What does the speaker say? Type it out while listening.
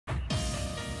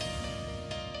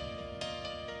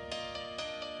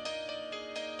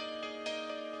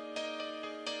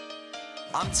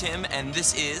I'm Tim, and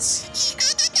this is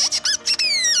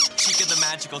Chica the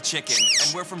Magical Chicken,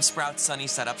 and we're from Sprout's Sunny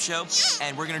Setup Show,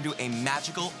 and we're gonna do a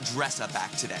magical dress-up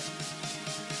act today.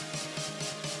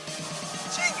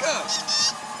 Chica!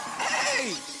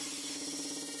 Hey!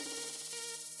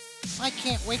 I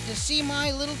can't wait to see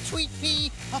my little Sweet Pea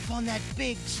up on that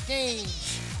big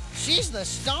stage. She's the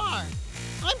star.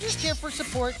 I'm just here for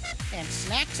support and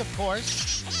snacks, of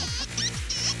course.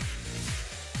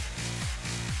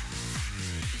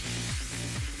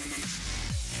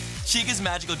 Chica's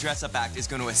magical dress-up act is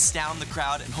going to astound the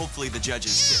crowd and hopefully the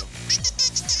judges too.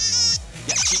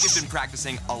 Yeah, Chica's been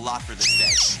practicing a lot for this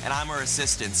day, and I'm her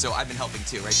assistant, so I've been helping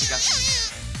too, right, Chica?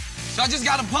 So I just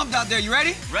got him pumped out there. You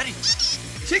ready? Ready.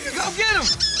 Chica, go get him!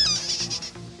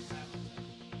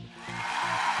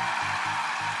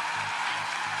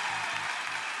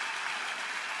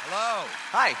 Hello.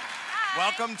 Hi.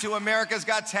 Welcome to America's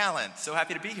Got Talent. So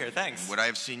happy to be here, thanks. Would I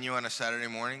have seen you on a Saturday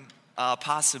morning?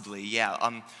 Possibly, yeah.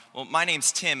 Well, my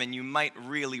name's Tim, and you might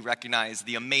really recognize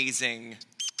the amazing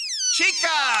Chica!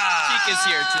 Chica's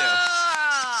here, too.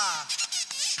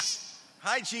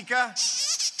 Hi, Chica.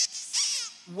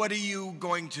 What are you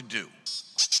going to do?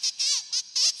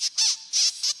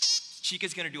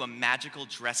 Chica's gonna do a magical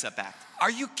dress-up act. Are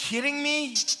you kidding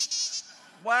me?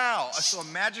 Wow, so a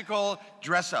magical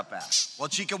dress-up act. Well,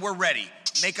 Chica, we're ready.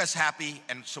 Make us happy,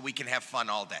 and so we can have fun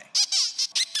all day.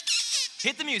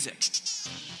 Hit the music.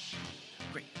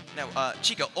 Great. Now,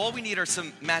 Chica, all we need are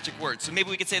some magic words, so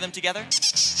maybe we could say them together?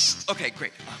 Okay,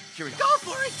 great. Here we go. Go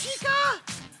for it, Chica!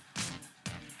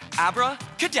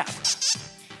 Abracadabra.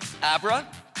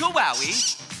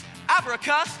 Abra-kawowie.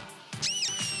 Abraca-howie.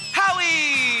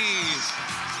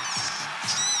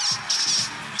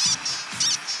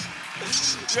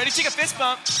 Ready, Chica? Fist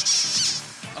bump.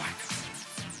 All right.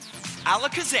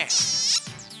 Alakazam.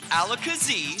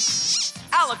 Alakazee.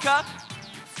 Alaka.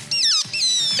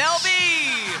 Melby.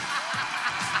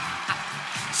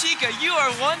 Chica, you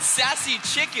are one sassy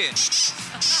chicken.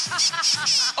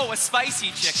 Oh, a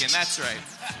spicy chicken, that's right.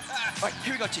 All right,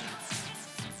 here we go, Chica.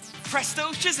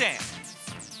 Presto Shazam.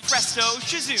 Presto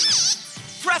Shazoom.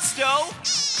 Presto.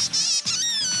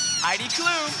 Heidi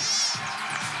Klum.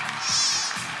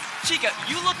 Chica,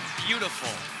 you look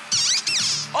beautiful.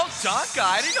 Oh, danke,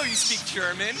 I didn't know you speak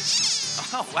German.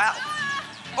 Oh, wow.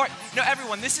 All right, now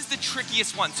everyone, this is the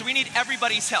trickiest one, so we need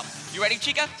everybody's help. You ready,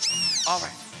 Chica? All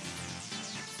right.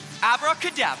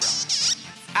 Abracadabra.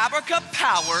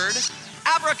 Abraca-powered.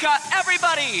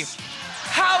 Abraca-everybody.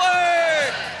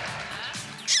 Howard!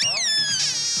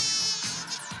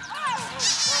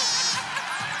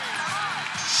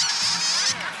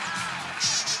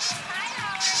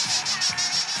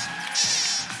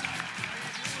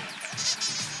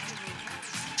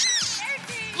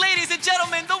 Ladies and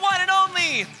gentlemen, the one and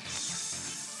only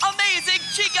amazing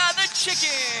Chica the Chicken.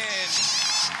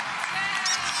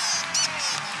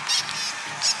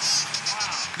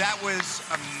 That was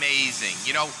amazing.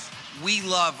 You know, we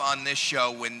love on this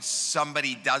show when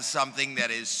somebody does something that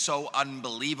is so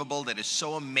unbelievable, that is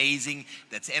so amazing,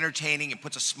 that's entertaining and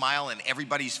puts a smile on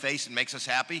everybody's face and makes us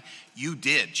happy. You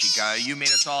did, Chica. You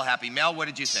made us all happy. Mel, what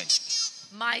did you think?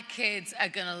 My kids are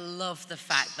gonna love the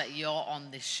fact that you're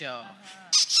on this show.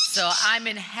 So I'm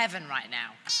in heaven right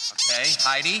now. Okay,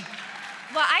 Heidi?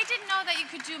 Well, I didn't know that you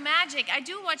could do magic. I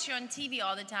do watch you on TV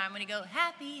all the time when you go,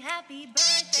 happy, happy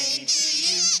birthday to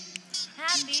you.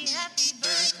 Happy, happy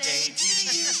birthday to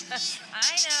you.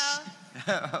 I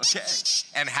know. Okay.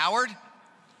 And Howard?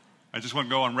 I just want to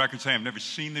go on record saying I've never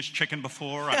seen this chicken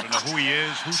before. I don't know who he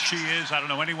is, who she is. I don't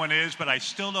know who anyone is, but I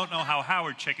still don't know how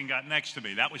Howard Chicken got next to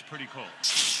me. That was pretty cool.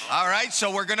 All right, so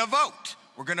we're going to vote.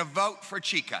 We're going to vote for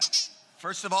Chica.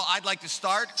 First of all, I'd like to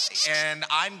start, and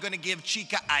I'm going to give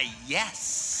Chica a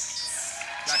yes.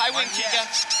 I win, Chica.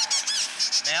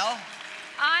 Mel?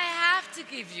 I have to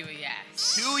give you a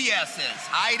yes. 2 yeses.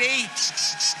 Heidi?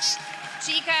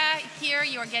 Chica, here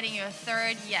you're getting your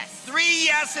third yes. 3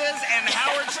 yeses, and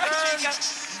Howard's turn.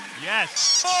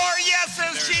 Yes. 4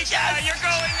 yeses, Chica. You're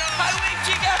going on. I win,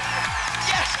 Chica.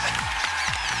 Yes.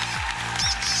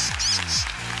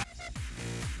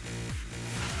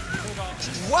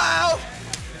 Wow!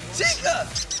 Chica!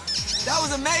 That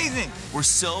was amazing! We're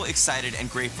so excited and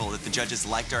grateful that the judges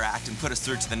liked our act and put us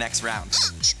through to the next round.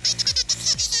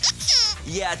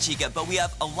 Yeah, Chica, but we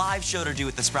have a live show to do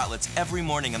with the Sproutlets every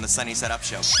morning on the Sunny Setup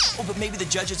Show. Oh, but maybe the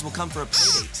judges will come for a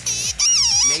play date.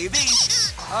 Maybe.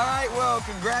 All right, well,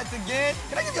 congrats again.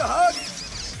 Can I give you a hug?